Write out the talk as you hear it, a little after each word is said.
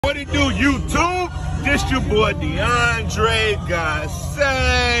What it do, YouTube? This your boy DeAndre. God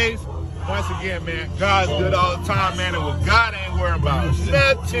saves. Once again, man, God's good all the time, man. And with God, ain't worrying about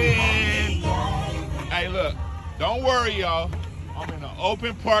nothing. Hey, look, don't worry, y'all. I'm in an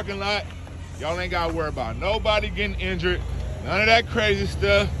open parking lot. Y'all ain't got to worry about nobody getting injured. None of that crazy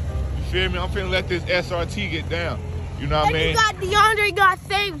stuff. You feel me? I'm finna let this SRT get down. You know what I mean? You got DeAndre God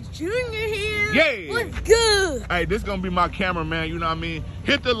Saves Jr. here. Yeah. What's good? Hey, this gonna be my cameraman, you know what I mean?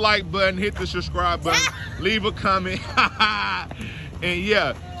 Hit the like button, hit the subscribe button, leave a comment. And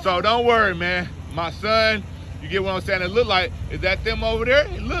yeah, so don't worry, man. My son, you get what I'm saying? It look like, is that them over there?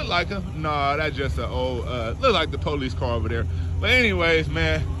 It look like them. Nah, that's just an old, look like the police car over there. But anyways,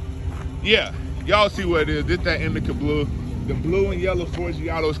 man, yeah, y'all see what it is. This that Indica Blue. The blue and yellow Ford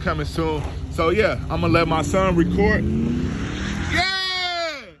Giotto's coming soon. So yeah, I'm gonna let my son record. Yeah!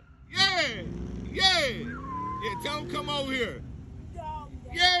 Tell him come over here.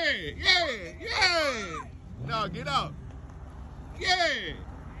 Yeah! No, get up.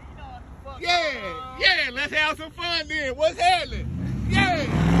 Yeah, let's have some fun then. What's happening?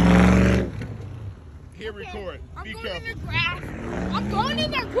 Yeah! Here, record. Be careful. I'm going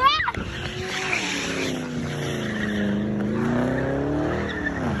in the grass.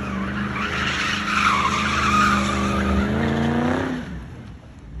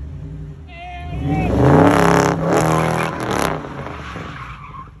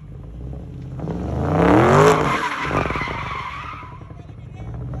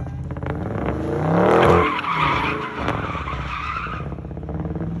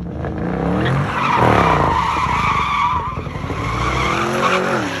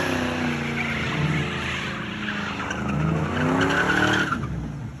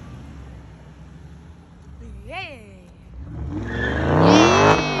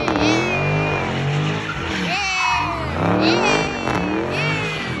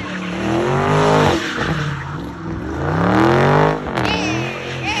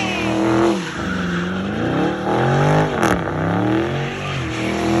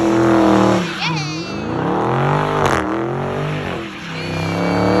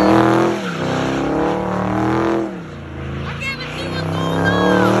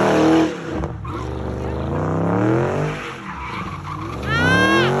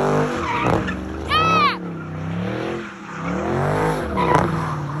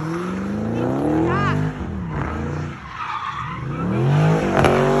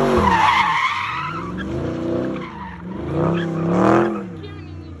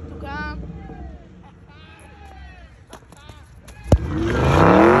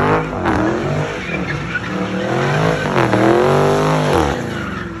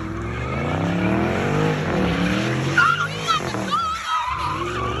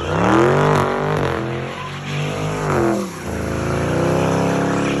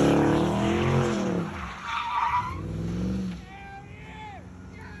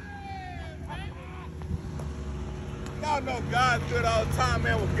 Y'all know God's good all the time,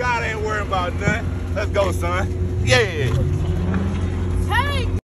 man. Well, God ain't worrying about nothing. Let's go, son. Yeah.